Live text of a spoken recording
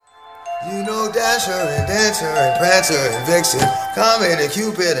You know Dasher and Dancer and Prancer and Vixen, Comet and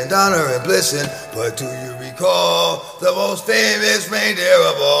Cupid and Donner and Blitzen. But do you recall the most famous reindeer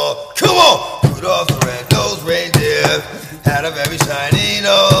of all? Come on! Rudolph the red-nosed reindeer had a very shiny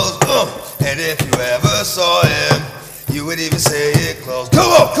nose. And if you ever saw him, you would even say it close. Come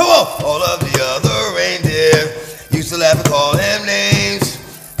on, come on! All of the other reindeer used to laugh and call him names.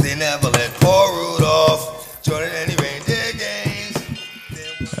 They never let poor Rudolph join in any reindeer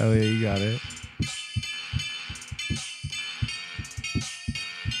games. Oh yeah, you got it.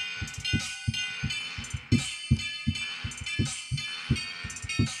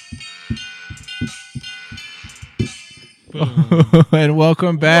 And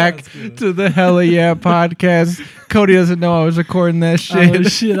welcome back to the Hella Yeah podcast. Cody doesn't know I was recording that shit. Oh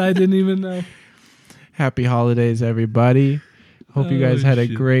shit, I didn't even know. Happy holidays, everybody. Hope you guys Oh, had a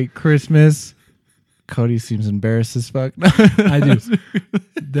shit. great Christmas. Cody seems embarrassed as fuck. I do.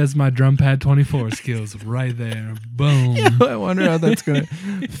 That's my drum pad 24 skills right there. Boom. I wonder how that's going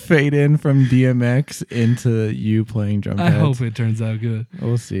to fade in from DMX into you playing drum I pads. hope it turns out good.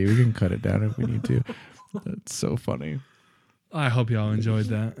 We'll see. We can cut it down if we need to. That's so funny. I hope y'all enjoyed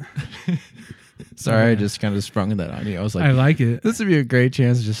that. Sorry, I just kind of sprung that on you. I was like, I like it. this would be a great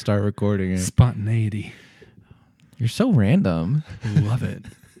chance to just start recording it. Spontaneity. You're so random. Love it.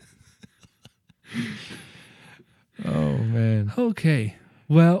 Oh, man. Okay.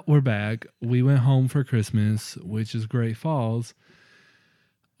 Well, we're back. We went home for Christmas, which is Great Falls.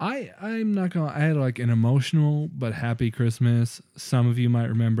 I'm not gonna. I had like an emotional but happy Christmas. Some of you might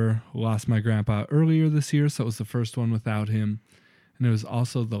remember lost my grandpa earlier this year, so it was the first one without him, and it was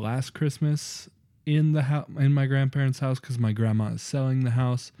also the last Christmas in the in my grandparents' house because my grandma is selling the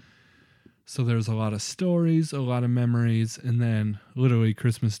house. So there's a lot of stories, a lot of memories, and then literally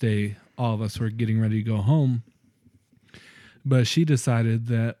Christmas Day, all of us were getting ready to go home. But she decided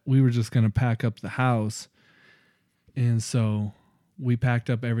that we were just gonna pack up the house, and so we packed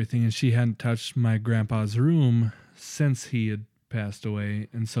up everything, and she hadn't touched my grandpa's room since he had passed away.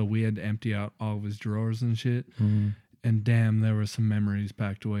 And so we had to empty out all of his drawers and shit. Mm. And damn, there were some memories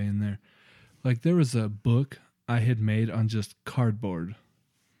packed away in there. Like there was a book I had made on just cardboard.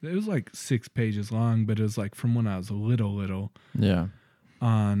 It was like 6 pages long, but it was like from when I was little Yeah.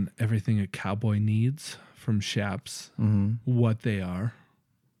 on everything a cowboy needs from Shaps, what they are.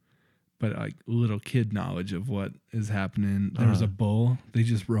 But like little kid knowledge of what is happening. There was a bull. They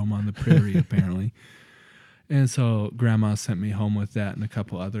just roam on the prairie apparently. And so grandma sent me home with that and a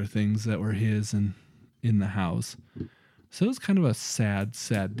couple other things that were his and in the house. So it was kind of a sad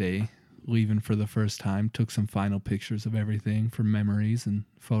day leaving for the first time. Took some final pictures of everything for memories and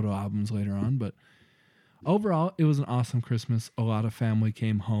photo albums later on. But overall, it was an awesome Christmas. A lot of family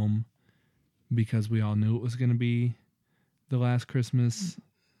came home because we all knew it was going to be the last Christmas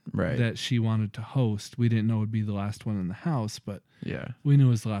Right. that she wanted to host. We didn't know it would be the last one in the house, but Yeah. we knew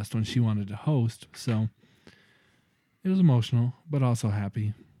it was the last one she wanted to host. So it was emotional, but also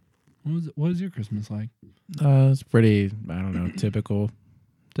happy. What was your Christmas like? It's pretty, I don't know, typical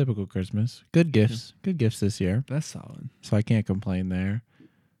Christmas. Good gifts. Good gifts this year. That's solid. So I can't complain there.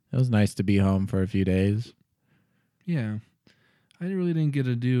 It was nice to be home for a few days. Yeah. I really didn't get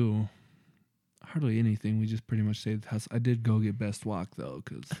to do hardly anything. We just pretty much stayed at the house. I did go get Best Walk, though,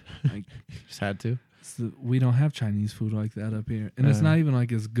 because like, Just had to. we don't have Chinese food like that up here. And it's not even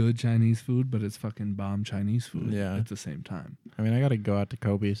like it's good Chinese food, but it's fucking bomb Chinese food at the same time. I mean, I got to go out to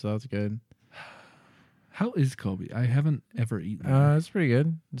Kobe, so that's good. How is Kobe? I haven't ever eaten it. It's pretty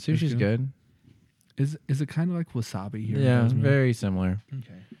good. The sushi's good. Is it kind of like wasabi here? Yeah, Rosemary? very similar.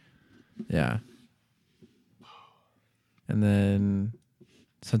 Okay. Yeah. And then,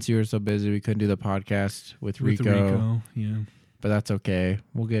 since you were so busy, we couldn't do the podcast with Rico. Yeah. But that's okay.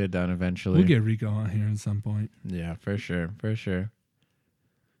 We'll get it done eventually. We'll get Rico on here at some point. Yeah, for sure. For sure.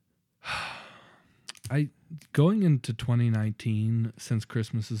 Going into 2019, since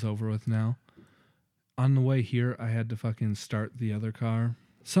Christmas is over with now, on the way here, I had to fucking start the other car.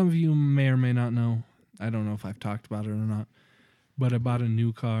 Some of you may or may not know. I don't know if I've talked about it or not. But I bought a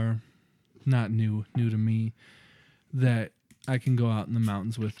new car. Not new to me. That I can go out in the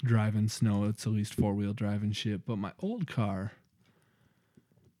mountains with, driving snow. It's at least 4-wheel drive and shit. But my old car,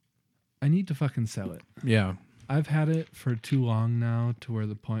 I need to fucking sell it. Yeah. I've had it for too long now to where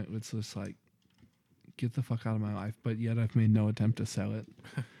the point it's just like, get the fuck out of my life. But yet I've made no attempt to sell it.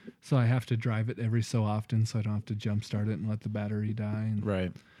 So I have to drive it every so often so I don't have to jump start it and let the battery die. And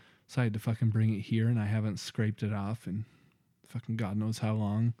Right. so I had to fucking bring it here and I haven't scraped it off in fucking God knows how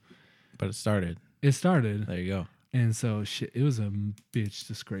long. But it started. It started. There you go. And so shit, it was a bitch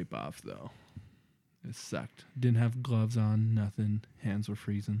to scrape off though. It sucked. Didn't have gloves on, nothing. Hands were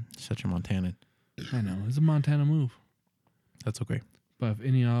freezing. Such a Montanan. I know. It's a Montana move. That's okay. But if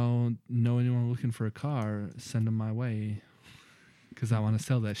any of y'all know anyone looking for a car, send them my way. Because I want to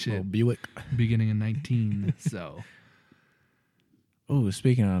sell that shit. Little Buick. Beginning in 19. So. Oh,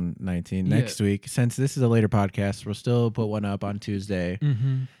 speaking on 19, next week, since this is a later podcast, we'll still put one up on Tuesday.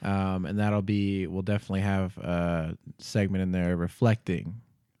 Mm-hmm. And we'll definitely have a segment in there reflecting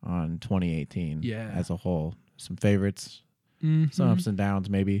on 2018 as a whole. Some favorites, some ups and downs,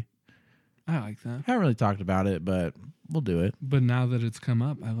 maybe. I like that. Haven't really talked about it, but we'll do it. But now that it's come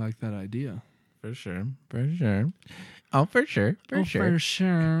up, I like that idea. For sure. For sure. Oh, for sure. For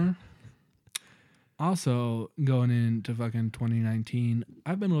sure. Also, going into fucking 2019,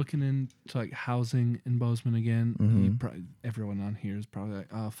 I've been looking into like housing in Bozeman again. Mm-hmm. Everyone on here is probably like,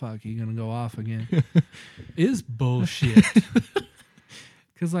 "Oh fuck, you gonna go off again?" Is bullshit.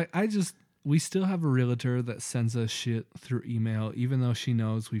 Because like we still have a realtor that sends us shit through email, even though she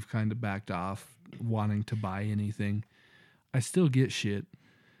knows we've kind of backed off wanting to buy anything. I still get shit,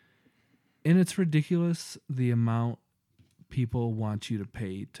 and it's ridiculous the amount people want you to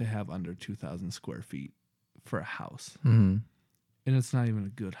pay to have under 2,000 square feet for a house. Mm-hmm. And it's not even a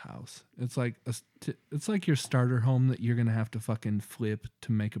good house. It's like it's like your starter home that you're going to have to fucking flip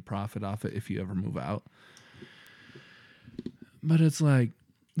to make a profit off it if you ever move out. But it's like,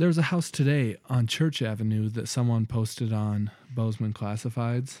 there's a house today on Church Avenue that someone posted on Bozeman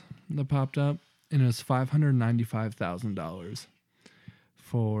Classifieds that popped up, and it was $595,000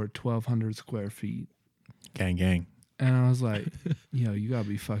 for 1,200 square feet. Gang. And I was like, yo, you gotta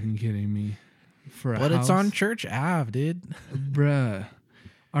be fucking kidding me. For a But house? it's on Church Ave, dude. Bruh.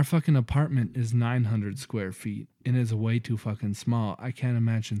 Our fucking apartment is 900 square feet and is way too fucking small. I can't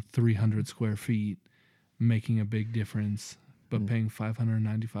imagine 300 square feet making a big difference, but paying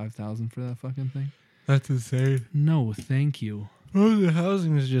 $595,000 for that fucking thing? That's insane. No, thank you. Oh, the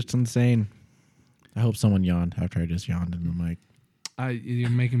housing is just insane. I hope someone yawned after I just yawned in the mic. You're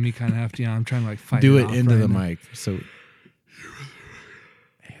making me kind of have to. I'm trying to like fight. Do it it off into right the now. mic. So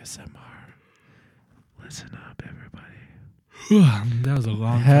ASMR. Listen up, everybody. That was a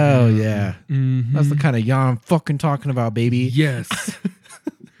long. Hell fucking- yeah. Mhm. That's the kind of yawn I'm fucking talking about, baby. Yes.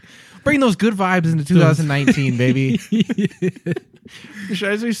 Bring those good vibes into 2019, baby.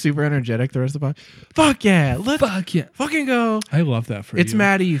 Should I be super energetic the rest of the podcast? Fuck yeah. Let's Fuck yeah. fucking go. I love that for It's you.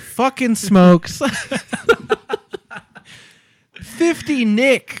 Maddie fucking smokes. 50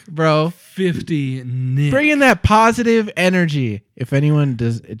 Nick, bro. 50 Nick. Bring in that positive energy. If anyone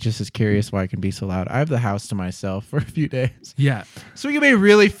just is curious why I can be so loud, I have the house to myself for a few days. Yeah. So we can be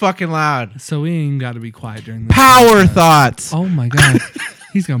really fucking loud. So we ain't got to be quiet during this. Power podcast. thoughts. Oh my God.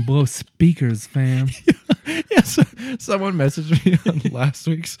 He's going to blow speakers, fam. Yes. Someone messaged me on last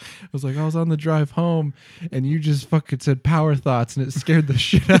week's. I was like, I was on the drive home and you just fucking said power thoughts and it scared the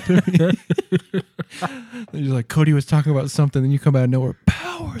shit out of me. And you're like, Cody was talking about something, then you come out of nowhere.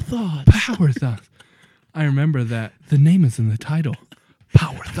 Power thoughts. Power thoughts. I remember that. The name is in the title.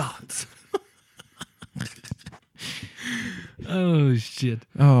 Power thoughts. Oh, shit.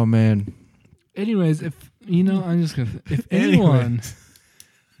 Oh, man. Anyways, I'm just going to, if anyone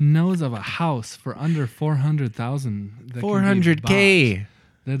knows of a house for under 400,000 $400K.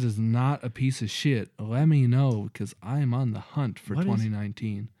 that is not a piece of shit, let me know because I'm on the hunt for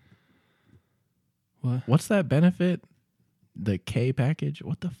 2019. What? What's that benefit? The K package?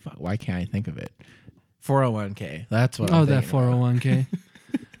 What the fuck? Why can't I think of it? 401K. That's what I'm that thinking about. 401K.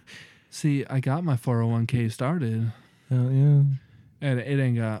 See, I got my 401K started. Hell yeah. And it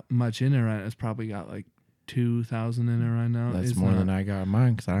ain't got much in it right now. It's probably got like 2,000 in it right now. That's It's more not- than I got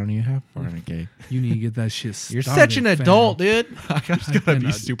mine because I don't even have 400K. You need to get that shit started. You're such an fam. adult, dude. I just I've gotta been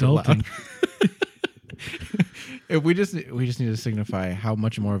be super loud. adulting. If we just need to signify how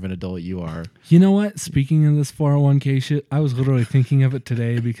much more of an adult you are. You know what? Speaking of this 401k shit, I was literally thinking of it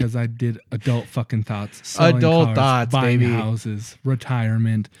today because I did adult fucking thoughts. Selling Adult cars, thoughts, buying baby. houses,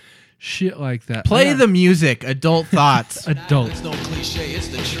 retirement, shit like that. Play the music. Adult thoughts. adult. It's no cliche, it's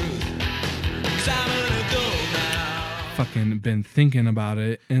the truth. 'Cause I'm an adult now. Fucking been thinking about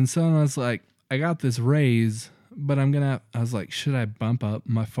it, and so I was like, I got this raise, but I was like, should I bump up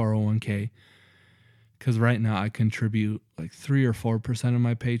my 401k? Because right now I contribute like 3 or 4% of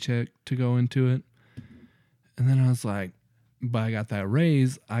my paycheck to go into it. And then I was like, but I got that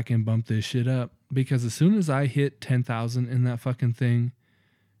raise, I can bump this shit up. Because as soon as I hit 10,000 in that fucking thing,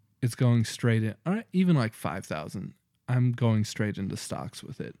 it's going straight in. All right, even like 5,000, I'm going straight into stocks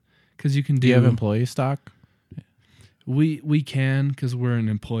with it. Because you can Do you have employee stock? We can, because we're an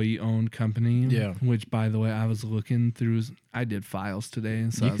employee-owned company. Yeah. Which, by the way, I was looking through. I did files today,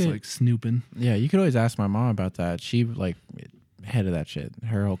 and so You I was could- like snooping. Yeah, you could always ask my mom about that. She like head of that shit.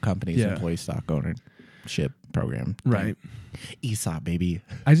 Her whole company's Yeah. employee stock ownership program. Right. ESOP, baby.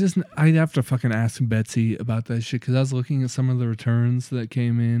 I'd have to fucking ask Betsy about that shit, because I was looking at some of the returns that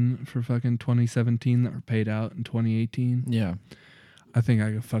came in for fucking 2017 that were paid out in 2018. Yeah. I think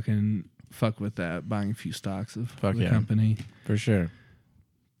I could fucking fuck with that, buying a few stocks of Fuck the yeah. company. For sure.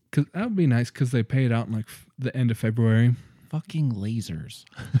 Cause that would be nice, because they pay it out in like the end of February. Fucking lasers.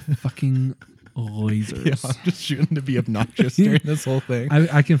 Fucking lasers. Yeah, I'm just shooting to be obnoxious during this whole thing.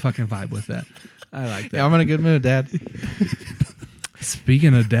 I can fucking vibe with that. I like that. Yeah, I'm in a good mood, Dad.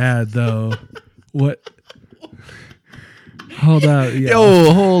 Speaking of dad, though, what? Hold up. Yeah.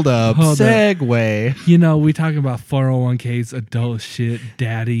 Yo, hold up. Hold up. Segue. You know, we talking about 401ks, adult shit,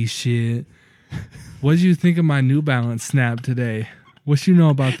 daddy shit. What did you think of my New Balance snap today? What you know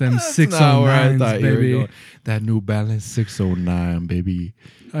about them That's not where I 609s, thought you were baby? going. That New Balance 609, baby.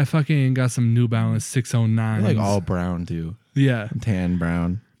 I fucking got some New Balance 609s. They're like all brown, too. Yeah. Tan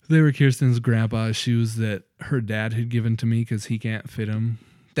brown. They were Kirsten's grandpa's shoes that her dad had given to me because he can't fit them.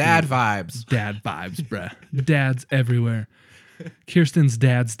 Dad vibes. Dad vibes, bruh. Dad's everywhere. Kirsten's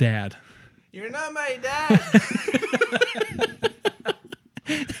dad's dad. You're not my dad.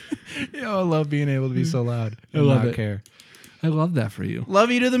 Yo, I love being able to be so loud. I love not it. care. I love that for you.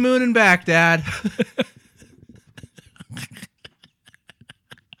 Love you to the moon and back, Dad.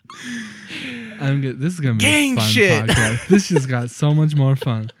 This is gonna be Gang a fun shit. podcast. This just got so much more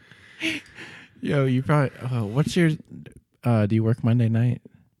fun. Yo, you probably. What's your? Do you work Monday night?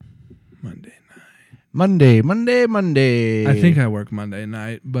 Monday. Monday. I think I work Monday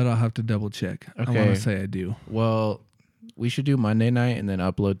night, but I'll have to double check. I want Okay. to say I do. Well, we should do Monday night and then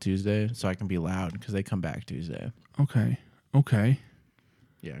upload Tuesday so I can be loud because they come back Tuesday. Okay.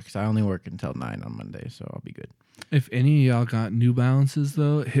 Yeah, because I only work until 9 on Monday, so I'll be good. If any of y'all got New Balances,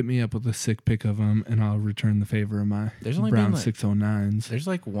 though, hit me up with a sick pic of them, and I'll return the favor of my There's only brown been, like- 609s. There's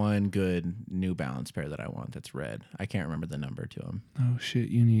like one good New Balance pair that I want that's red. I can't remember the number to them. Oh shit!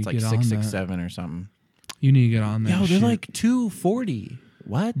 You need It's to like get on that. 667 or something. You need to get on that. Yo, they're shit. like $240.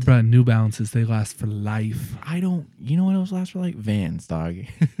 What? Bruh, New Balances, they last for life. I don't. You know what else lasts for like Vans, dog.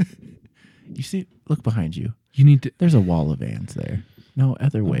 You see, look behind you. You need to. There's a wall of Vans there. No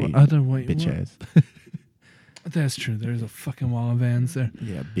other way, Other way. bitch what? ass. That's true. There's a fucking wall of Vans there.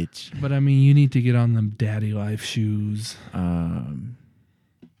 Yeah, bitch. But I mean, you need to get on them daddy life shoes. Um,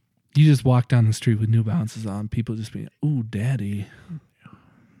 You just walk down the street with New Balances on. People just be, ooh, daddy.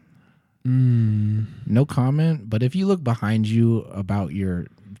 no comment. But if you look behind you about your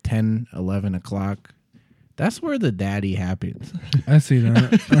 10, 11 o'clock, that's where the daddy happens. I see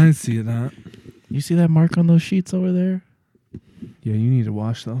that. I see that. You see that mark on those sheets over there? Yeah, you need to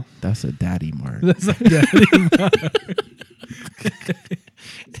wash those. That's a daddy mark. That's a daddy.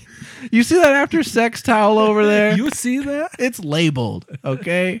 You see that after sex towel over there? You see that? It's labeled,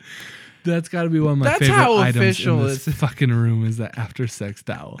 okay? That's got to be one of my That's favorite how items official in this fucking room is that after sex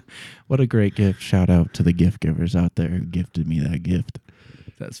towel. What a great gift. Shout out to the gift givers out there who gifted me that gift.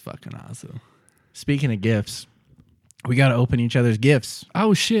 That's fucking awesome. Speaking of gifts, we got to open each other's gifts.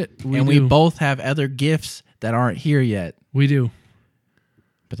 Oh, shit. We both have other gifts that aren't here yet. We do.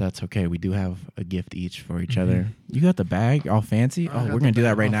 But that's okay. We do have a gift each for each other. You got the bag all fancy? Oh, we're going to do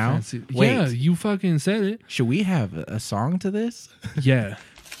that right now? Fancy. Wait, Yeah, you fucking said it. should we have a song to this? Yeah.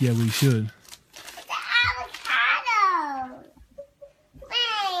 Yeah, we should. Avocado.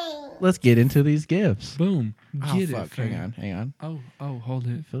 Wait. Let's get into these gifts. Boom. Oh, Get fuck. it. fam. Hang on. Oh, hold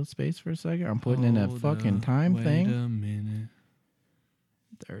it. Fill space for a second. I'm putting in a Hold fucking up. time Wait thing. a minute.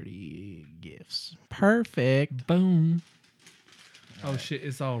 30 gifts. Perfect. Boom. Oh shit!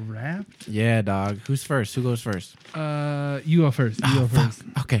 It's all wrapped. Yeah, dog. Who's first? Who goes first? You go first. You go first.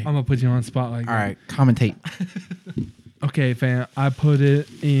 Okay. I'm gonna put you on the spot like All that. right. Commentate. Okay, fam. I put it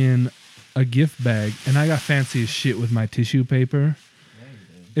in a gift bag, and I got fancy as shit with my tissue paper.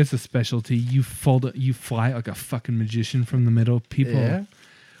 It's a specialty. You fold it. You fly like a fucking magician from the middle. People, Yeah.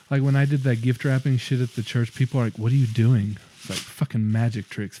 like when I did that gift wrapping shit at the church, people are like, "What are you doing?" It's like fucking magic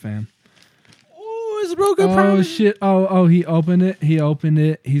tricks, fam. Oh, it's broken. Oh shit! Oh, he opened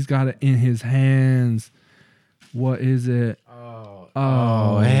it. He's got it in his hands. What is it? Oh,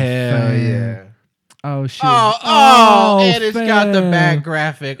 hell fam. yeah. Oh shit! And it's got the fam. back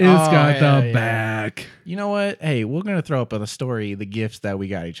graphic. It's Oh, got hell the yeah. back. You know what? Hey, we're gonna throw up on the story the gifts that we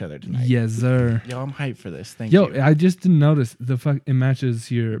got each other tonight. Yes, sir. Yo, I'm hyped for this. Thank Yo, you. I just didn't notice the fuck. It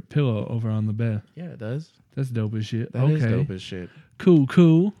matches your pillow over on the bed. Yeah, it does. That's dope as shit. That okay, is dope as shit.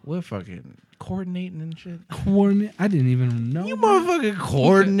 cool. We're fucking coordinating and shit. Coordinate. I didn't even know. You that. motherfucking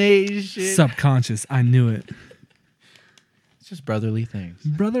coordinate and shit. Subconscious. I knew it. It's just brotherly things.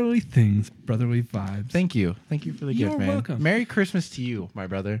 Brotherly things. Brotherly vibes. Thank you for the You're gift, man. welcome. Merry Christmas to you, my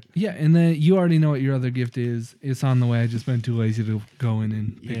brother. Yeah, and then you already know what your other gift is. It's on the way. I just been too lazy to go in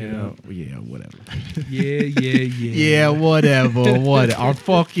and pick it up. Yeah, whatever. Yeah. Yeah, whatever. What? I'm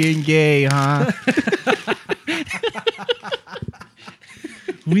fucking gay, huh?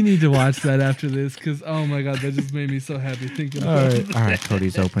 We need to watch that after this because, oh my God, that just made me so happy thinking about it. All right.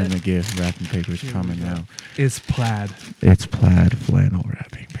 Cody's opening the gift. Wrapping paper's coming now. It's plaid. It's plaid flannel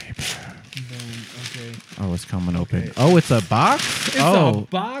wrapping paper. Okay. Oh, it's coming open. Oh, it's a box? It's a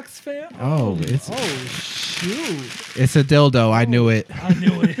box, fam? Oh, it's shoot. it's a dildo. I knew it. I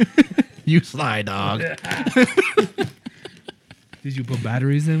knew it. You sly dog. Did you put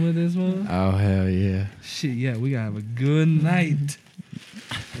batteries in with this one? Oh, hell yeah. Shit, yeah, we gotta have a good night.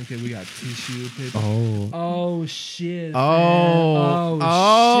 Okay, we got tissue paper. Oh shit. Oh. Man.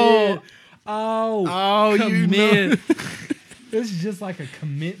 Oh. Shit. Oh. Oh, you commit. This is just like a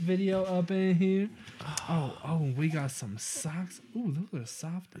commit video up in here. Oh, we got some socks. Ooh, those are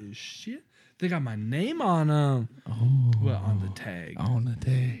soft as shit. They got my name on them. Oh. Well, on the tag. On the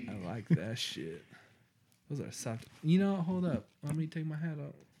day. I like that shit. Those are soft. You know what? Hold up. Let me take my hat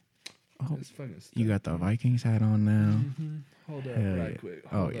off. Oh, It's fucking stuff. you got the Vikings hat on now. Mm-hmm. Hold up, Hell right yeah. quick.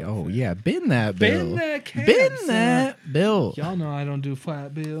 Oh, Hold up, oh fam. yeah. Bend that, Bill. Bend that cab, Bend son. that, Bill. Y'all know I don't do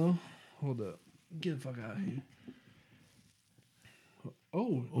flat bill. Hold up. Get the fuck out of here.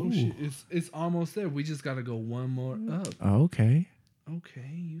 Oh shit. It's almost there. We just gotta go one more up. Oh, okay.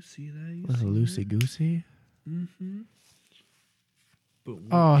 Okay, you see that? You Little see loosey goosey. that? Mm-hmm. But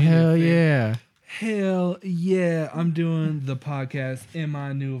Oh, hell yeah. Hell yeah. I'm doing the podcast in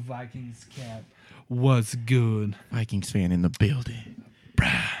my new Vikings cap. What's good? Vikings fan in the building.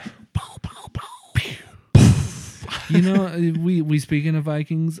 You know, we speaking of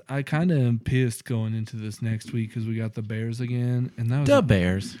Vikings, I kind of am pissed going into this next week because we got the Bears again, and that was The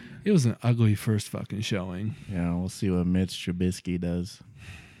Bears. It was an ugly first fucking showing. Yeah, we'll see what Mitch Trubisky does.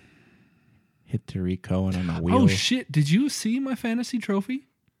 Hit Tariq Cohen on the wheel. Oh shit! Did you see my fantasy trophy?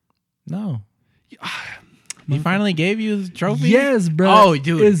 No. He finally gave you the trophy? Yes, bro. Oh,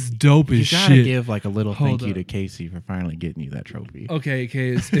 dude. It's dope You as gotta shit. give like a little Hold thank you up. to Casey for finally getting you that trophy. Okay,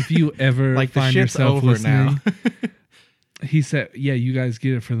 Case, if you ever Like the find shit's yourself over listening, now. he said, "Yeah, you guys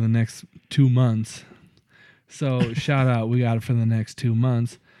get it for the next 2 months." So shout out, we got it for the next 2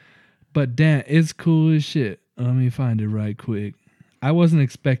 months. But damn, it's cool as shit. Let me find it right quick. I wasn't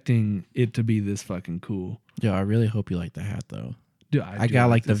expecting it to be this fucking cool. Yo, I really hope you like the hat though. Dude, I got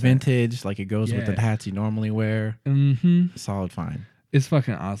like the this hat. vintage, like it goes with the Yeah. hats you normally wear. Mm-hmm. Solid fine. It's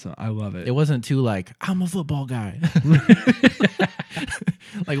fucking awesome. I love it. It wasn't too like, I'm a football guy.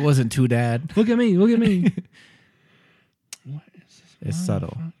 Like it wasn't too dad. Look at me. Look at me. What is this? It's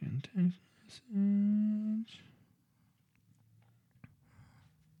subtle. motherfucking text message?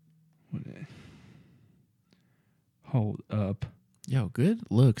 Hold up. Yo, good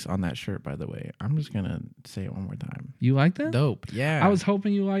looks on that shirt, by the way. I'm just gonna say it one more time. You like that? Dope. Yeah. I was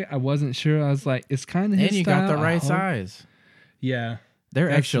hoping you like. I wasn't sure. I was like, it's kind of his and you got style. the I right hope- size. Yeah. They're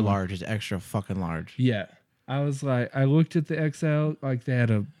That's extra the one. large. It's extra fucking large. Yeah. I was like, I looked at the XL, like they had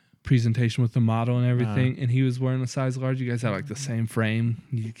a presentation with the model and everything, and he was wearing a size large. You guys have like the same frame.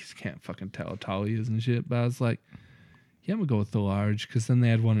 You just can't fucking tell how tall he is and shit. But I was like, yeah, I'm gonna go with the large because then they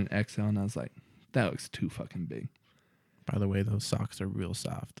had one in XL, and I was like, that looks too fucking big. By the way, those socks are real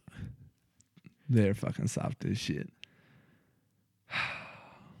soft. They're fucking soft as shit.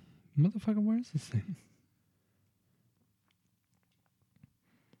 Motherfucker, where is this thing?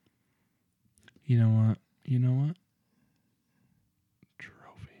 You know what? You know what?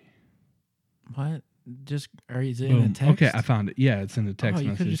 Trophy. What? Just are you in Boom. a text? Okay, I found it. Yeah, it's in the text Oh, you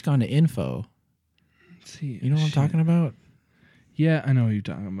could have message. just gone to info. Let's see. You know what I'm talking about? Yeah, I know what you're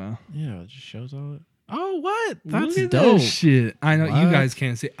talking about. Yeah, it just shows all it. Oh, what? Look That's at dope. that shit. I know you What? guys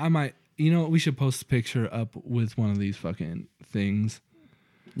can't see. I might. You know what? We should post a picture up with one of these fucking things.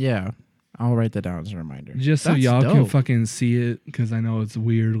 Yeah, I'll write that down as a reminder. Just so That's y'all can dope. fucking see it, because I know it's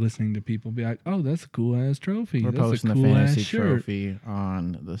weird listening to people be like, "Oh, that's a cool ass trophy. We're That's posting a the cool fantasy ass shirt." trophy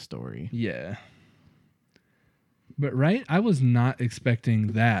on the story. Yeah. But right, I was not expecting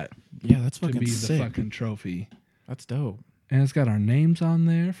that Yeah, that's to fucking be the sick. fucking trophy, That's dope. and it's got our names on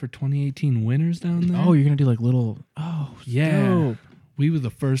there for 2018 winners down there. Oh, you're gonna do like little. Oh, yeah, dope. we were the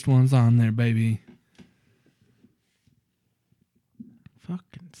first ones on there, baby.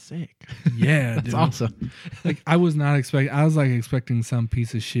 fucking sick. Yeah, That's dude. awesome. Like I was not expecting. I was like expecting some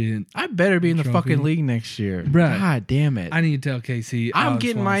piece of shit. I better be in the Trophy. fucking league next year. Bruh. God damn it. I need to tell Casey. I'm Alex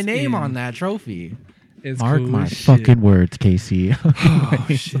getting my wants name in. on that trophy. It's Mark cool my as shit. fucking words, Casey. Oh,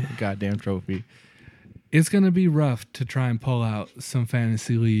 shit. Goddamn trophy. It's gonna be rough to try and pull out some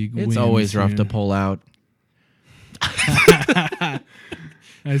fantasy league. It's wins always rough here. to pull out. I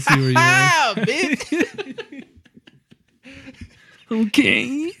see where you are. Bitch.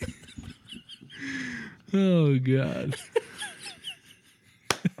 Okay. Oh God.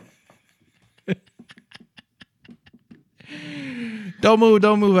 Don't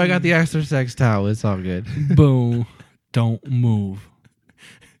move. I got the extra sex towel. It's all good. Boom. Don't move.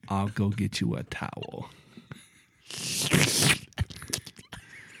 I'll go get you a towel.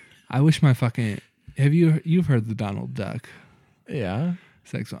 I wish my fucking you've heard the Donald Duck Yeah.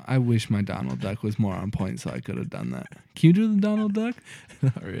 sex song. I wish my Donald Duck was more on point so I could have done that. Can you do the Donald Duck?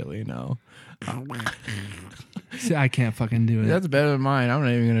 Not really, no. See, I can't fucking do it. That's better than mine. I'm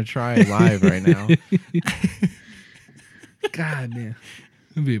not even going to try it live right now. God damn.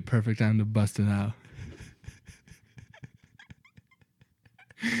 It'd be a perfect time to bust it out.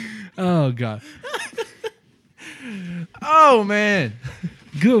 Oh God. Oh, man.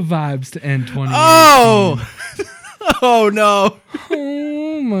 Good vibes to end 2018. Oh! Oh, no.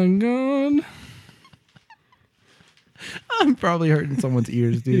 Oh my God. I'm probably hurting someone's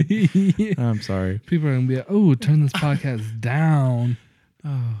ears, dude. Yeah. I'm sorry. People are gonna be like, oh, turn this podcast down.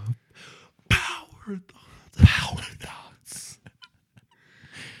 Oh. Power thoughts.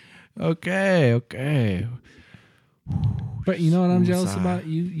 Okay. But you know what I'm jealous Woosah. about?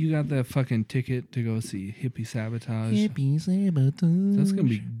 You got that fucking ticket to go see Hippie Sabotage. Sabotage. That's gonna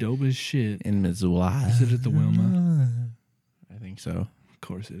be dope as shit. in Missoula. Is it at the Wilma? I think so. Of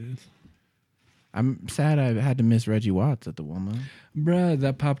course it is. I'm sad I had to miss Reggie Watts at the Wilma. Bruh,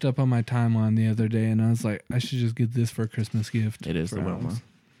 that popped up on my timeline the other day, and I was like, I should just get this for a Christmas gift. It is for the Wilma. Alex.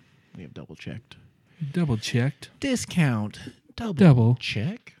 We have double checked. Double checked. Discount. Double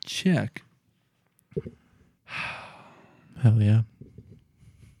check. check. Hell yeah.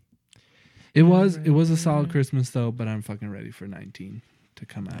 It was a solid Christmas though, but I'm fucking ready for 19 to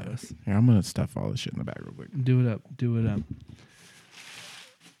come at us. Here, I'm gonna stuff all this shit in the bag real quick. Do it up.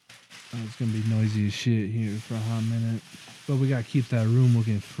 Oh, it's gonna be noisy as shit here for a hot minute, but we gotta keep that room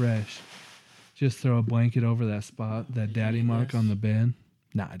looking fresh. Just throw a blanket over that spot, that daddy mark on the bed.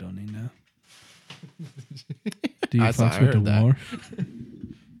 Nah, I don't need that. Do you I fucks with the heard that. war?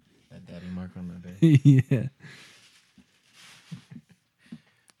 That daddy mark on my bed. Yeah.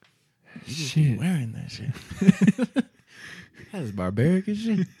 You just Shit. be wearing that shit. That's barbaric as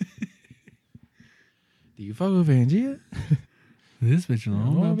shit. Do you fuck with Pangea? This bitch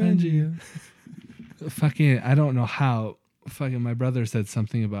alone about Pangea. Fucking, I don't know how. Fucking, my brother said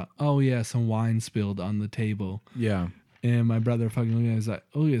something about, oh yeah, some wine spilled on the table. Yeah. And my brother fucking looked at it and was like,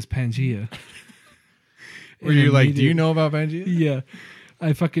 oh yeah, it's Pangea. Were you like, do you know about Pangea? Yeah.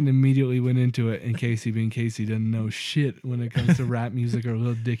 I fucking immediately went into it, and Casey being Casey doesn't know shit when it comes to rap music or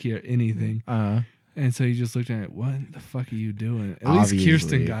Lil Dicky or anything. And so he just looked at it, what the fuck are you doing? At least Obviously.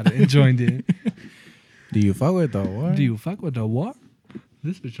 Kirsten got it and joined in. Do you fuck with the what? Do you fuck with the what?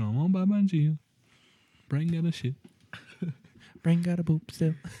 This bitch on one by Pangea. Bring out a shit. Bring out a boop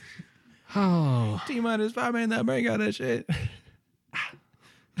still. Oh. T-minus 5 minutes, that bring out that shit.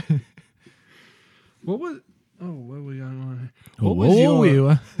 What was... Oh, what we got on? What What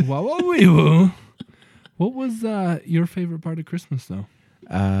was your... What was your favorite part of Christmas, though?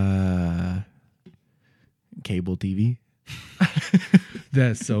 Cable TV.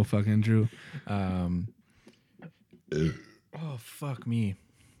 That's so fucking true. Oh, fuck me.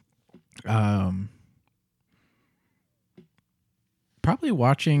 Probably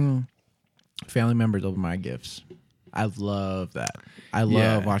watching family members open my gifts. I love that. I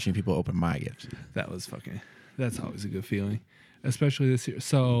love watching people open my gifts. That was fucking... That's always a good feeling. Especially this year.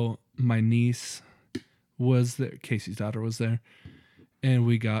 So, my niece was there. Casey's daughter was there. And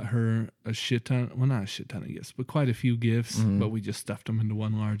we got her a shit ton... Well, not a shit ton of gifts, but quite a few gifts. But we just stuffed them into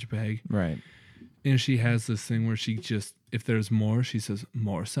one large bag. Right. And she has this thing where she just... If there's more, she says,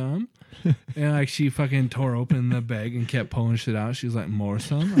 more some? And like she fucking tore open the bag and kept pulling shit out. She was like, more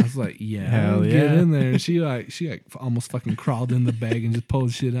some? I was like, yeah. Hell Get yeah. in there. And she almost fucking crawled in the bag and just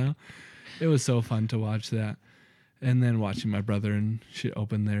pulled shit out. It was so fun to watch that. And then watching my brother and shit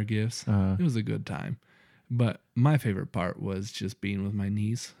open their gifts. It was a good time. But my favorite part was just being with my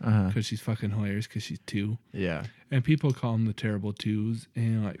niece. Because she's fucking hilarious because she's 2. Yeah. And people call them the terrible 2s.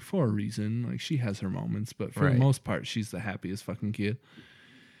 And like for a reason. Like she has her moments. But for the Right. most part, she's the happiest fucking kid.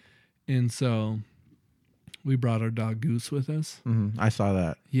 And so we brought our dog Goose with us. I saw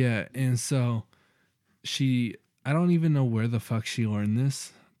that. Yeah, and so I don't even know where the fuck she learned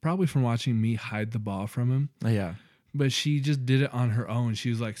this. Probably from watching me hide the ball from him. Yeah. But she just did it on her own. She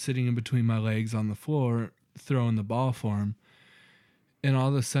was like sitting in between my legs on the floor, throwing the ball for him. And all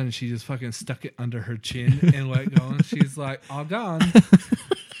of a sudden, she just fucking stuck it under her chin and let go. And she's like, all gone.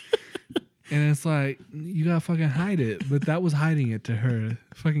 And it's like, you gotta fucking hide it. But that was hiding it to her.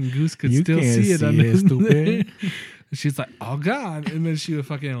 Fucking Goose could You still can't see it see under it, stupid. And she's like, all gone. And then she would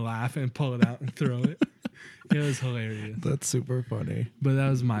fucking laugh and pull it out and throw it. It was hilarious. That's super funny. But that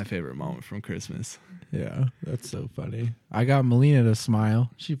was my favorite moment from Christmas. Yeah, that's so funny. I got Melina to smile.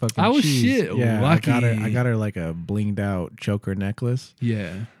 She fucking. I was cheesed. shit Yeah, lucky. I got her like a blinged out choker necklace,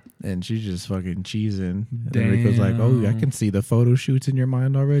 Yeah. and she's just fucking cheesing. And then Rico's like, "Oh, I Damn. can see the photo shoots in your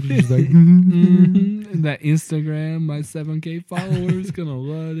mind already." She's like, And that Instagram, my 7K followers gonna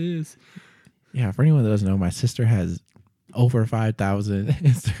love this. "Yeah." For anyone that doesn't know, my sister has over 5,000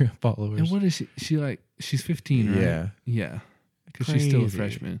 Instagram followers. And what is she? She like she's 15, right? Yeah. Yeah. Because she's still a Crazy.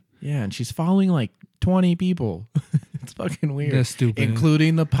 freshman. Yeah, and she's following like 20 people. It's fucking weird. That's stupid.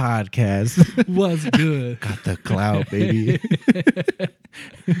 Including the podcast. Was good. Got the clout, baby.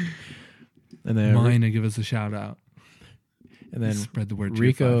 And then Mine to give us a shout out. and then Spread the word.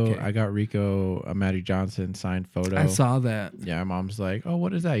 Rico, To your 5K. I got Rico a Matty Johnson signed photo. I saw that. Yeah, my mom's like, "Oh,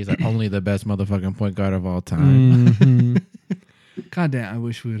 what is that?" He's like, "Only the best motherfucking point guard of all time." Mhm. God damn! I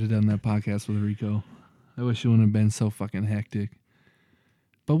wish we would have done that podcast with Rico. I wish it wouldn't have been so fucking hectic.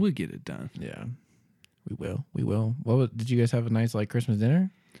 But we'll get it done. Yeah, we will. We will. Did you guys have a nice like Christmas dinner?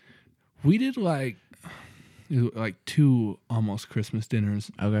 We did like 2 almost Christmas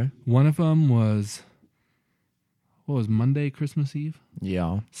dinners. Okay. One of them was, what was Monday, Christmas Eve?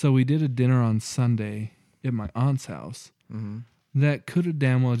 Yeah. So we did a dinner on Sunday at my aunt's house. Mm-hmm. That could have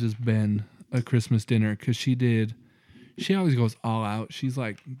damn well just been a Christmas dinner because she always goes all out. She's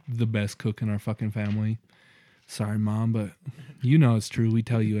like the best cook in our fucking family. Sorry, Mom, but you know it's true. We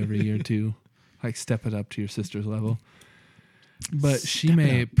tell you every year too. Like, step it up to your sister's level. But she Step it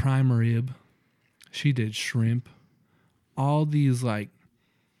made prime rib. She did shrimp. All these like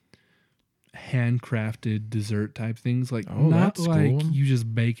handcrafted dessert type things. Like, Oh, not that's like cool. you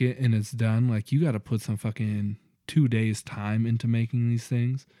just bake it and it's done. Like, you got to put some fucking 2 days time into making these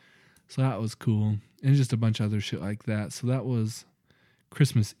things. So that was cool. And just a bunch of other shit like that. So that was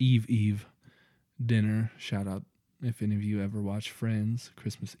Christmas Eve dinner. Shout out if any of you ever watch Friends.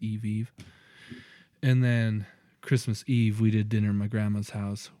 Christmas Eve. And then Christmas Eve, we did dinner at my grandma's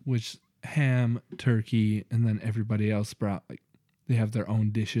house, which ham, turkey, and then everybody else brought, like, they have their own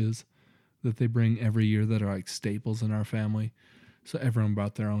dishes that they bring every year that are like staples in our family. So everyone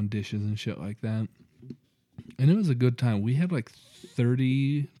brought their own dishes and shit like that. And it was a good time. We had like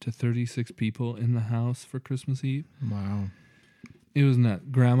 30 to 36 people in the house for Christmas Eve. Wow. It was nuts.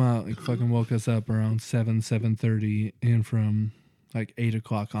 Grandma like fucking woke us up around 7:30, and from like 8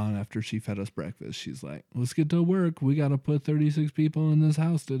 o'clock on, after she fed us breakfast, she's like, "Let's get to work. We got to put 36 people in this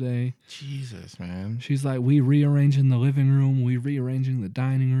house today." Jesus, man. She's like, "We rearranging the living room. We rearranging the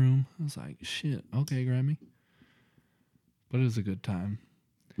dining room." I was like, "Shit, okay, Grammy." But it was a good time.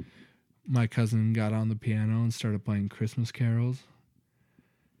 My cousin got on the piano and started playing Christmas carols.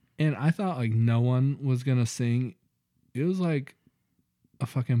 And I thought like no one was going to sing. It was like a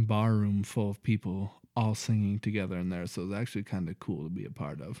fucking bar room full of people all singing together in there. So it was actually kind of cool to be a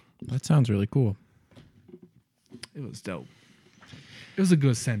part of. That sounds really cool. It was dope. It was a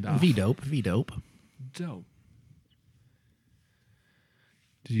good send-off. V-dope. Dope.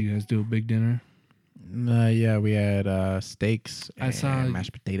 Did you guys do a big dinner? Yeah, we had steaks I and saw-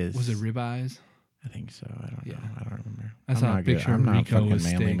 mashed potatoes. Was it ribeyes? I think so. I don't know. Yeah. I don't remember. I saw a picture I'm of not Rico fucking with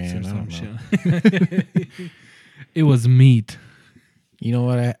manly, steaks man. or I some don't know. shit. It was meat. You know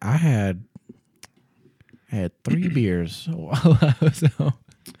what? I had 3 beers while I was home.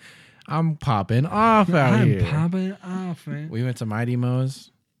 I'm popping off out I'm here. popping off, man. We went to Mighty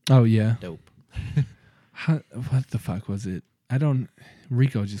Mo's. Oh, yeah. Dope. What the fuck was it?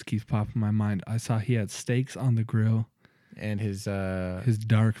 Rico just keeps popping my mind. I saw he had steaks on the grill. And his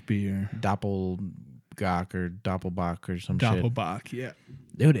Dark beer. Doppelgok or Doppelbock or some shit. Doppelbock, yeah.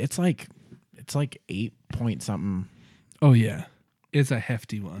 Dude, it's like 8 point something. Oh, yeah. It's a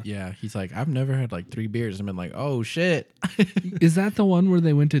hefty one. Yeah, he's like, I've never had like 3 beers. I've been like, oh shit. Is that the one where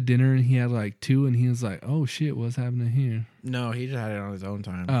they went to dinner and he had like 2 and he was like, oh shit, what's happening here? No, he just had it on his own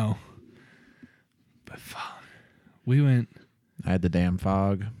time. Oh. But fuck. We went. I had the damn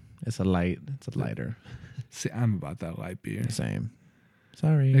fog. It's a lighter. See, I'm about that light beer. Same.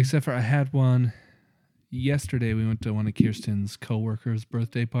 Sorry. Except for I had one yesterday. We went to one of Kirsten's coworkers'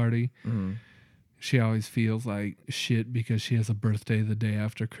 birthday party. Mhm. she always feels like shit because she has a birthday the day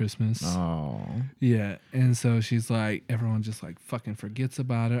after Christmas. Oh. Yeah. And so she's like, everyone just like fucking forgets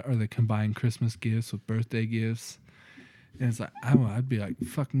about it, or they combine Christmas gifts with birthday gifts. And it's like, I'd be like,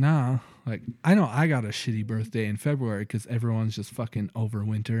 fuck nah. Like, I know I got a shitty birthday in February because everyone's just fucking over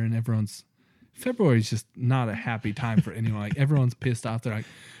winter, and February's just not a happy time for anyone. Like, everyone's pissed off. They're like,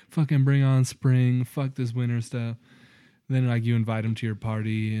 fucking bring on spring. Fuck this winter stuff. Then, like, you invite them to your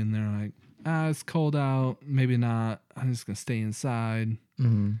party, and they're like, it's cold out. Maybe not. I'm just going to stay inside.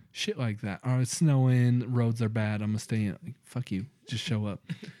 Mm-hmm. Shit like that. Or it's snowing. Roads are bad. I'm going to stay in. Like, fuck you. Just show up.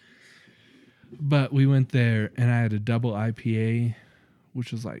 But we went there, and I had a double IPA,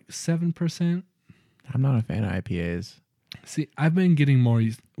 which was like 7%. I'm not a fan of IPAs. See, I've been getting more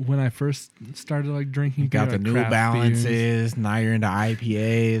used. When I first started like drinking, You got beer, the New craft Balances. beers, Now you're into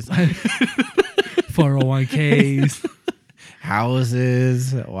IPAs. 401ks.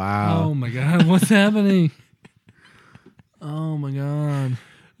 Houses. Wow. Oh my god, what's happening? Oh my god.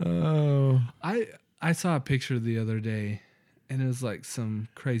 Oh. I saw a picture the other day, and it was like some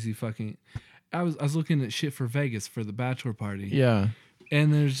crazy fucking. I was looking at shit for Vegas for the bachelor party. Yeah.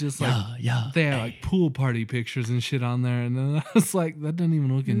 And there's just like they had like pool party pictures and shit on there, and then I was like, that doesn't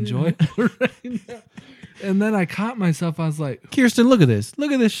even look enjoyable right now. And then I caught myself. I was like, Kirsten, look at this.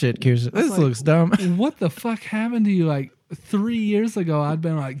 Look at this shit, Kirsten. This like, looks dumb. what the fuck happened to you? Like 3 years ago, I'd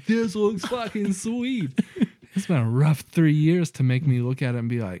been like, this looks fucking sweet. It's been a rough 3 years to make me look at it and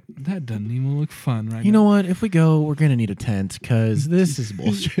be like, that doesn't even look fun right now. You know what? If we go, we're going to need a tent because this is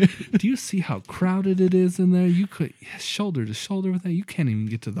bullshit. Do you see how crowded it is in there? You could shoulder to shoulder with that. You can't even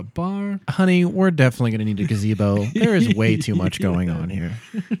get to the bar. Honey, we're definitely going to need a gazebo. There is way too much going on here.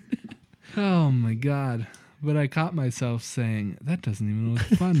 Oh my god. But I caught myself saying, that doesn't even look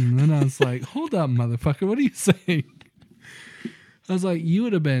fun. And then I was like, hold up, motherfucker. What are you saying? I was like, you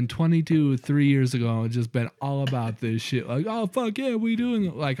would have been 22 3 years ago and just been all about this shit. Like, oh, fuck yeah, we doing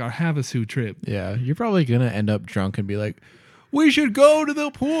it. Like our Havasu trip. Yeah, you're probably going to end up drunk and be like, we should go to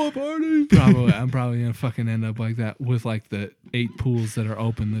the pool party. Probably. I'm probably going to fucking end up like that with like the 8 pools that are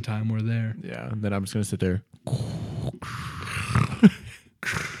open the time we're there. Yeah, and then I'm just going to sit there.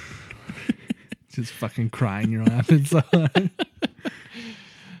 Just fucking crying your laughing so hard.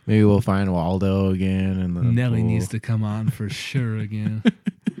 Maybe we'll find Waldo again. And the Nelly pool. needs to come on for sure again.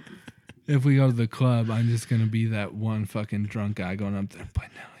 If we go to the club, I'm just going to be that one fucking drunk guy going up there. Play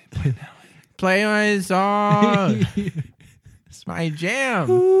Nelly. Play my song. It's my jam.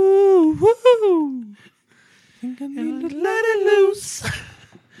 Woo, woo. Let it loose.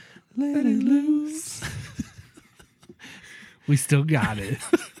 Let it loose. We still got it.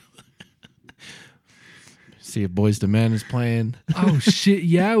 See if Boys to Men is playing. Oh, shit.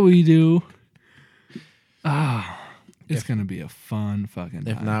 Yeah, we do. Ah, it's going to be a fun fucking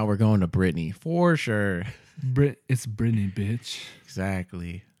time. If not, we're going to Britney for sure. It's Britney, bitch.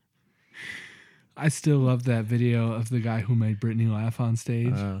 Exactly. I still love that video of the guy who made Britney laugh on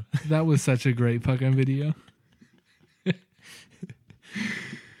stage. That was such a great fucking video.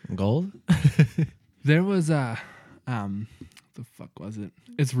 Gold? There was a the fuck was it?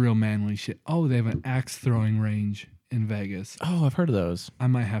 It's real manly shit. Oh, they have an axe throwing range in Vegas. Oh, I've heard of those. I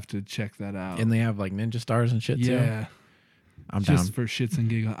might have to check that out. And they have like ninja stars and shit too. yeah, I'm just down. for shits and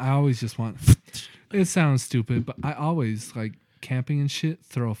giggles. I always just want. It sounds stupid, but I always like camping and shit.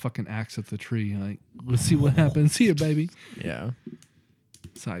 Throw a fucking axe at the tree. Like, let's see what happens here, baby. Yeah.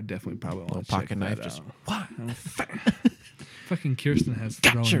 So I definitely probably want Little to check pocket that knife. out. Just what? Fucking Kirsten has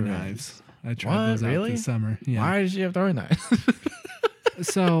Gotcha. throwing knives. I tried What? those out Really? this summer. Yeah. Why does she have throwing knives?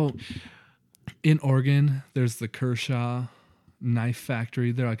 So in Oregon, there's the Kershaw Knife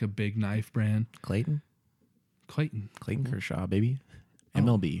Factory. They're like a big knife brand. Clayton Clayton. Kershaw, baby.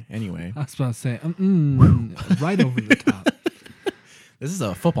 MLB. Anyway, I was about to say, right over the top. this is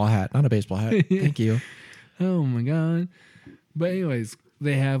a football hat, not a baseball hat. Thank you. Oh my God. But anyways,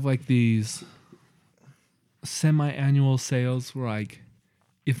 they have like these semi-annual sales where like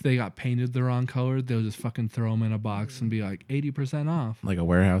if they got painted the wrong color, they'll just fucking throw them in a box and be like 80% off. Like a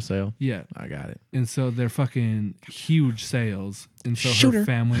warehouse sale. Yeah. I got it. And so they're fucking huge sales. And so Shooter. her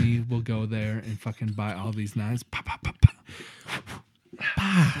family will go there and fucking buy all these knives. Pa, pa, pa, pa.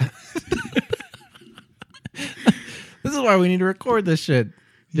 This is why we need to record this shit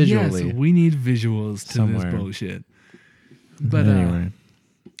visually. Yes, we need visuals to Somewhere. this bullshit. But Anyway.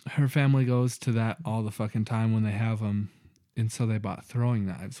 her family goes to that all the fucking time when they have them. And so they bought throwing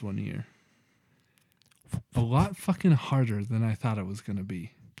knives one year. A lot fucking harder than I thought it was going to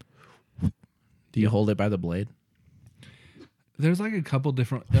be. Do you hold it by the blade? There's like a couple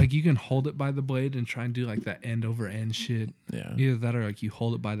different, like you can hold it by the blade and try and do like that end over end shit. Yeah. Either that or like you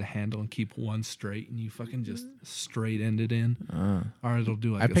hold it by the handle and keep one straight and you fucking just straight end it in. Or it'll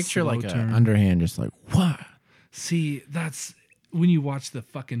do like I a picture slow like turn. an underhand, just like what? See, that's when you watch the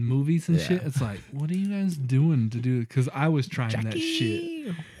fucking movies and Yeah. shit. It's like, what are you guys doing to do? Because I was trying that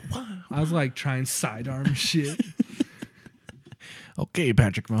shit. I was like trying sidearm shit. Okay,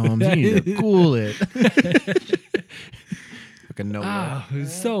 Patrick Mahomes, you need to cool it. Fucking no. Ah, it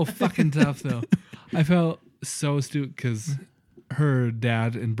was so fucking tough though. I felt so stupid because her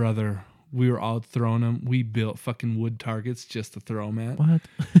dad and brother, we were all throwing them. We built fucking wood targets just to throw them at. What?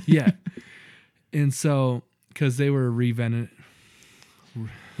 Yeah. And so, because they were renovating.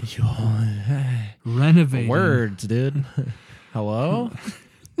 Words, dude. Hello?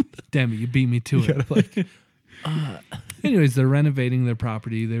 Damn it, you beat me to it. Anyways, they're renovating their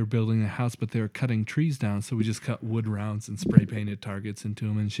property. They were building a house, but they were cutting trees down. So we just cut wood rounds and spray painted targets into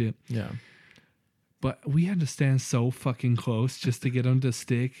them and shit. Yeah. But we had to stand so fucking close just to get them to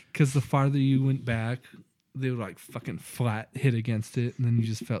stick. Because the farther you went back, they would like fucking flat hit against it. And then you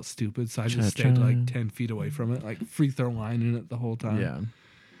just felt stupid. So I just stayed like 10 feet away from it, like free throw line in it the whole time. Yeah.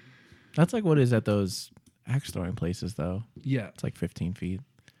 That's like what is at those axe throwing places, though. Yeah. It's like 15 feet.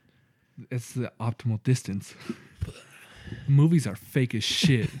 It's the optimal distance. Movies are fake as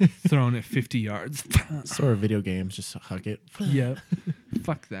shit. Thrown at 50 yards. Sort of video games, just huck it. Yeah.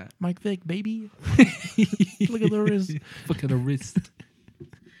 Fuck that. Mike Vick, baby. Look at the wrist. Look at the wrist.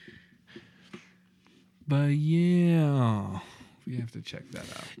 But yeah, we have to check that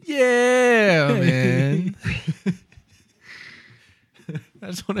out. Yeah, man. I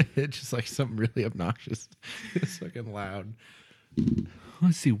just want to hit just like something really obnoxious. It's fucking loud.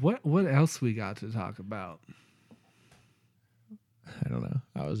 Let's see what else we got to talk about. I don't know.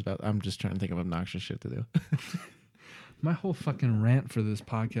 I'm just trying to think of obnoxious shit to do. My whole fucking rant for this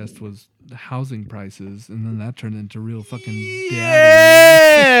podcast was the housing prices, and then that turned into real fucking daddy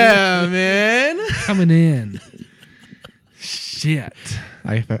Yeah, man. coming in. Shit.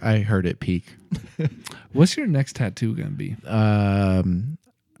 I heard it peak. What's your next tattoo gonna be?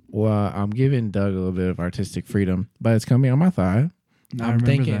 Well, I'm giving Doug a little bit of artistic freedom, but it's coming on my thigh. I I'm remember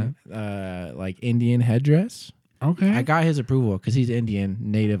thinking like Indian headdress. Okay. I got his approval because he's Indian,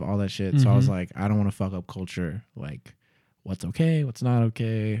 native, all that shit. So I was like, I don't want to fuck up culture. Like, what's okay, what's not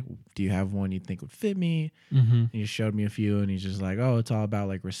okay? Do you have one you think would fit me? And he showed me a few, and he's just like, oh, it's all about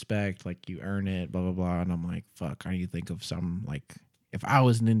like respect, like you earn it, blah blah blah. And I'm like, fuck, I need to think of some like, if I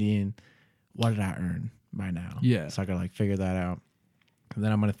was an Indian, what did I earn by now? Yeah. So I gotta like figure that out. And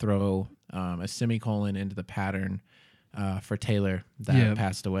then I'm gonna throw a semicolon into the pattern for Taylor that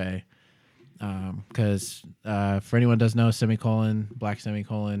passed away. Because for anyone who doesn't know, semicolon, black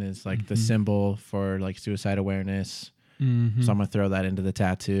semicolon is like the symbol for like suicide awareness. So I'm gonna throw that into the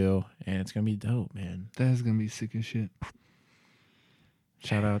tattoo, and it's gonna be dope, man. That's gonna be sick as shit.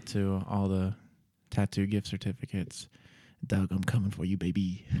 Shout out to all the tattoo gift certificates. Doug, I'm coming for you,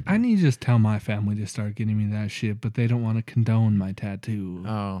 baby. I need to just tell my family to start getting me that shit, but they don't want to condone my tattoo.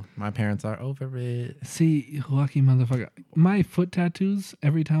 Oh, my parents are over it. See, lucky motherfucker. My foot tattoos,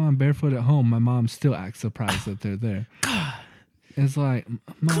 every time I'm barefoot at home, my mom still acts surprised that they're there. God. It's like,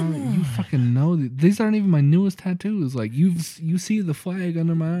 Mom, you fucking know these aren't even my newest tattoos. Like, you see the flag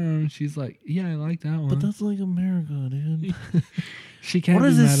under my arm. She's like, yeah, I like that one. But that's like America, dude. She can't. What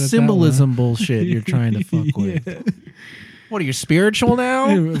be is mad this at symbolism bullshit you're trying to fuck with? What are you, spiritual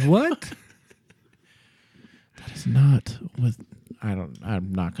now? What? That is not what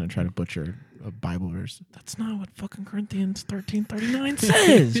I'm not going to try to butcher a Bible verse. That's not what fucking Corinthians 13:39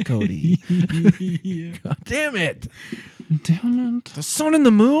 says, Cody. God damn it. Damn it. The sun and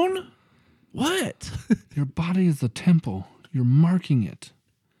the moon? What? Your body is a temple. You're marking it.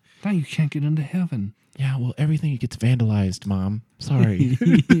 Now you can't get into heaven. Yeah, well, everything gets vandalized, Mom. Sorry.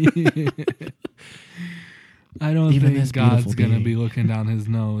 I don't Even think this God's beautiful going to being. be looking down his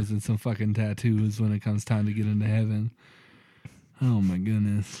nose at some fucking tattoos when it comes time to get into heaven. Oh my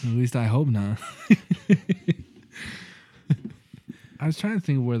goodness. At least I hope not. I was trying to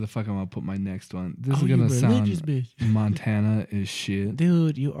think of where the fuck I'm going to put my next one. This is going to sound bitch. Montana is shit.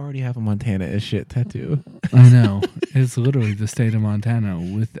 Dude, you already have a Montana as shit tattoo. I know. It's literally the state of Montana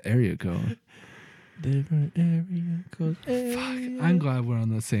with the area code. Different area code. Fuck. I'm glad we're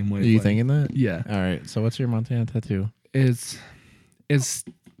on the same Are wavelength. you thinking that? Yeah. All right. So what's your Montana tattoo? It's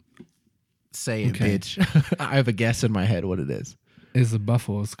Say it, Okay. bitch. I have a guess in my head what it is. a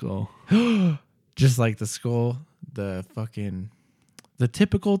buffalo skull. Just like the skull, the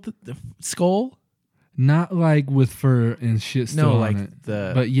typical the skull. Not like with fur and shit still No, on like it.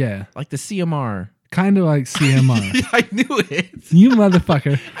 the But yeah. like the CMR Kind of like CMR. I knew it. You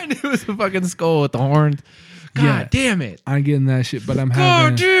motherfucker. I knew it was a fucking skull with the horns. God Yeah. damn it. I'm getting that shit, but I'm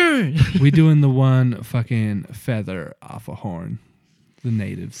God having. damn. We doing the one fucking feather off a horn, the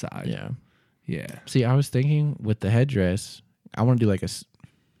native side. Yeah. Yeah. See, I was thinking with the headdress, I want to do like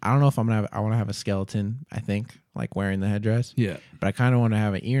I don't know if I'm gonna have. I want to have a skeleton. I think like wearing the headdress. Yeah. But I kind of want to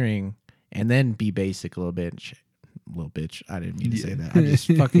have an earring and then be basic a little bit. Little bitch. I didn't mean to say that. I just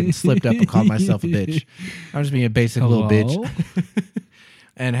fucking slipped up and called myself a bitch. I'm just being a basic little bitch.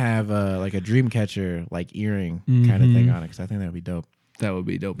 And have like a dream catcher like earring kind of thing on it because I think that would be dope. That would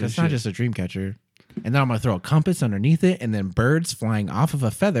be dope. That's not just a dream catcher. And then I'm gonna throw a compass underneath it, and then birds flying off of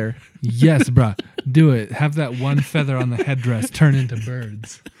a feather. Yes, bruh. Do it. Have that one feather on the headdress turn into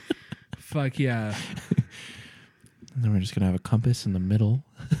birds. Fuck yeah. And then we're just gonna have a compass in the middle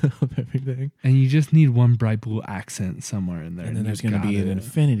of everything. And you just need one bright blue accent somewhere in there. And then there's gonna be an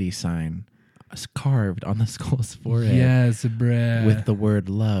infinity sign carved on the skull's forehead. Yes, bruh. With the word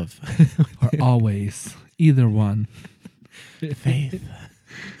love. Or always. Either one. Faith.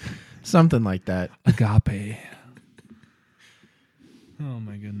 Something like that. Agape. Oh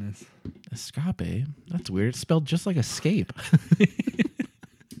my goodness. Escape? That's weird. It's spelled just like escape.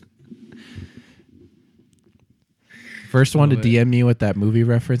 First one to DM me with that movie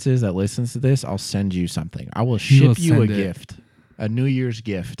references that listens to this, I'll send you something. I will ship you a gift. A New Year's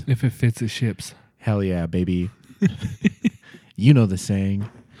gift. If it fits, it ships. Hell yeah, baby. You know the saying.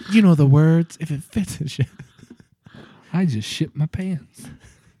 You know the words. If it fits, it ships. I just shit my pants.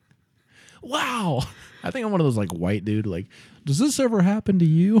 Wow. I think I'm one of those like white dude, like, does this ever happen to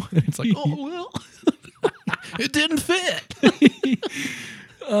you? And it's like, oh, well, it didn't fit.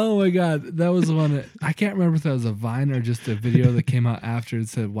 Oh my God. That was one that, I can't remember if that was a Vine or just a video that came out after it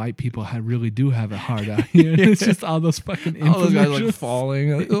said white people really do have it hard out here. And it's just all those fucking All those guys like infomercials.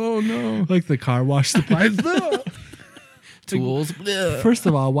 falling. Like, oh no. Like the car wash supplies. Tools. First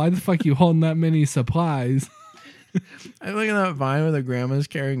of all, why the fuck you holding that many supplies? I look at that Vine where the grandma's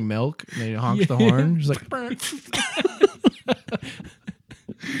carrying milk and they honks the horn. She's like,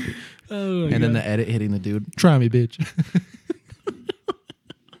 Oh my and then God. the edit hitting the dude. Try me, bitch.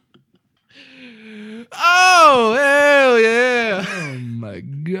 Oh, hell yeah. Oh my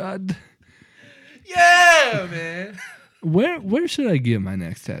God. Yeah, man. Where should I get my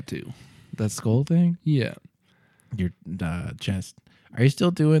next tattoo? That skull thing? Yeah. Your chest. Are you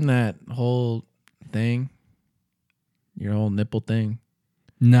still doing that whole thing? Your whole nipple thing?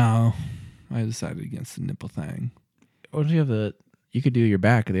 No. I decided against the nipple thing. Or do you have you could do your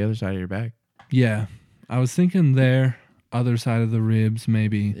back or the other side of your back. Yeah. I was thinking there, other side of the ribs,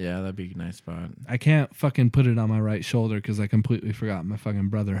 maybe. Yeah, that'd be a nice spot. I can't fucking put it on my right shoulder because I completely forgot my fucking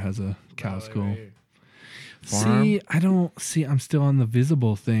brother has a cow skull. Forearm? I'm still on the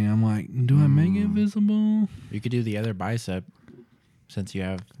visible thing. I'm like, do I make it visible? You could do the other bicep since you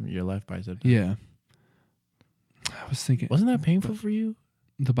have your left bicep. Yeah. I was thinking, Wasn't that painful for you?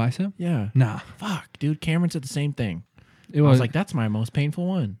 the bicep? Yeah. Nah. Fuck, dude. Cameron said the same thing. It I was was like, that's my most painful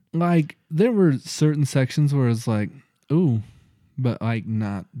one. like, there were certain sections where it's like, ooh, but like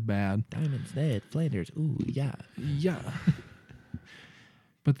not bad. Diamonds, lead, Flanders. Ooh, yeah. Yeah.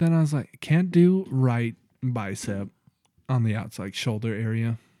 But then I was like, can't do right bicep on the outside shoulder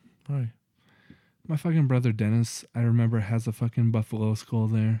area. Why? My fucking brother Dennis, I remember, has a fucking buffalo skull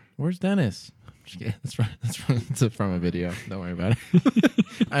there. Where's Dennis? Just kidding. It's from a video. Don't worry about it.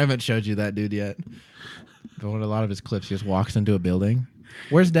 I haven't showed you that dude yet. But in a lot of his clips, he just walks into a building.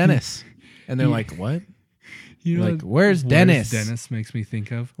 Where's Dennis? And they're like, what? You know, Like, where's Dennis? Dennis makes me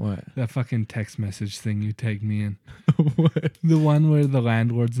think of What? that fucking text message thing you tagged me in. What? The one where the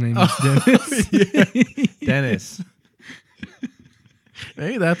landlord's name is Dennis. Dennis.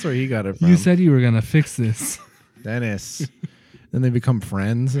 Maybe that's where he got it from. You said you were gonna fix this. Dennis. Then they become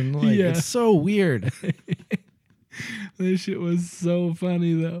friends, and like Yeah. it's so weird. This shit was so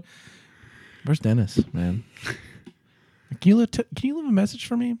funny though. Where's Dennis, man? Can you leave a message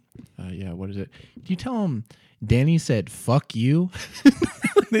for me? Yeah. What is it? Can you tell him Danny said "fuck you"?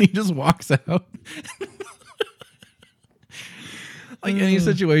 Then he just walks out. Like any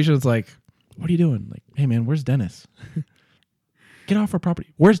situation, it's like, what are you doing? Like, hey man, where's Dennis? Get off our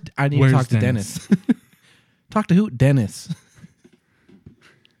property. I need to talk to Dennis. Talk to who? Dennis.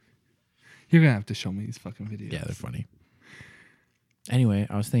 You're gonna have to show me these fucking videos. Yeah, they're funny. Anyway,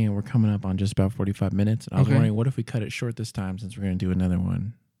 I was thinking we're coming up on just about 45 minutes. And I was Okay. wondering, what if we cut it short this time since we're going to do another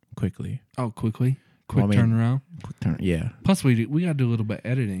one quickly? Oh, quick Well, I mean- turnaround. Quick turn. Yeah. Plus, we gotta do a little bit of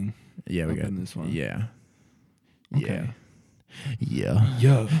editing. Yeah, we Up got in this one. Yeah. Okay. Yeah.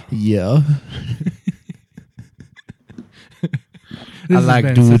 Yo. Yeah. This has like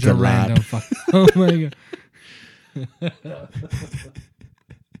been dudes such a lot. random oh my god.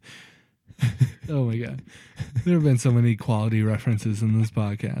 Oh my god. There have been so many quality references in this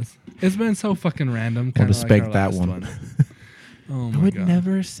podcast. It's been so fucking random. I'll Kind of just like spank our that last one. Oh I my would god.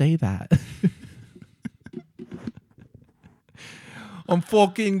 never say that. I'm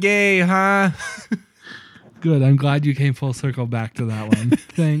fucking gay, huh? Good. I'm glad you came full circle back to that one.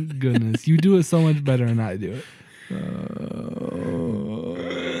 Thank goodness. You do it so much better than I do it.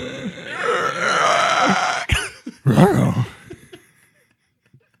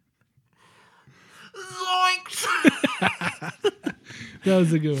 That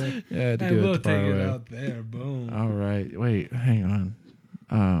was a good one. Yeah, I had to And do we'll it the far take it way. out there. Boom. All right. Wait, hang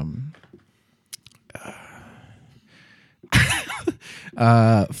on.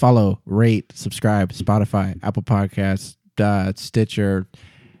 Follow, rate, subscribe, Spotify, Apple Podcasts, Stitcher.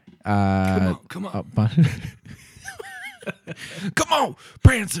 Come on. Come on,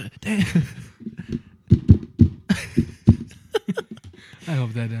 Prancer. I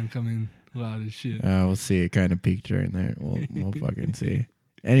hope that doesn't come in loud as shit. We'll see. It kind of peaked during there. We'll fucking see.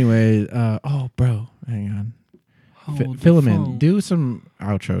 Anyway, bro, hang on. Hold the Philemon, phone. do some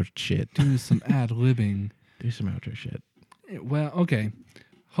outro shit. Do some ad-libbing. Do some outro shit. Well, okay.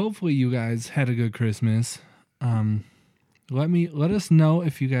 Hopefully you guys had a good Christmas. Let us know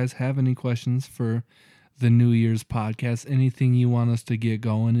if you guys have any questions for the New Year's podcast. Anything you want us to get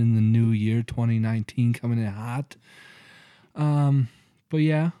going in the new year, 2019 coming in hot. But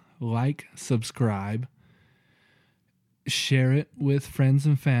yeah, like, subscribe, share it with friends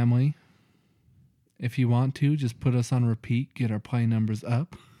and family. If you want to, just put us on repeat, get our play numbers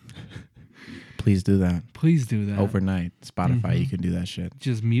up. Please do that. Please do that. Overnight. Spotify, you can do that shit.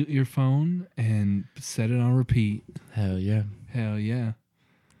 Just mute your phone and set it on repeat. Hell yeah. Hell yeah.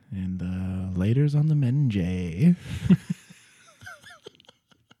 And laters on the Menjay.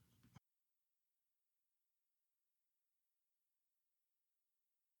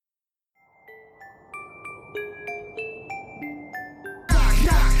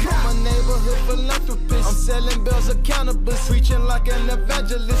 I'm a neighborhood philanthropist. I'm selling bills of cannabis, preaching like an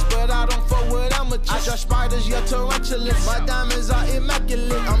evangelist, but I don't fuck with amateurs. I got spiders, yeah, tarantulas. My diamonds are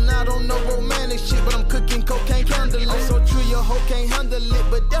immaculate. I'm not on no romantic shit, but I'm cooking cocaine candlelit. I'm so true, your hoe can't handle it,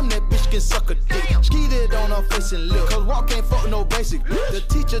 but damn that bitch can suck a dick. Skeeted on her face and lip, cause walk ain't fuck no basic. The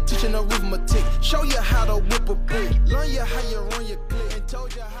teacher teaching arithmetic, show you how to whip a brick, learn you how you run your clip, and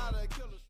told you how to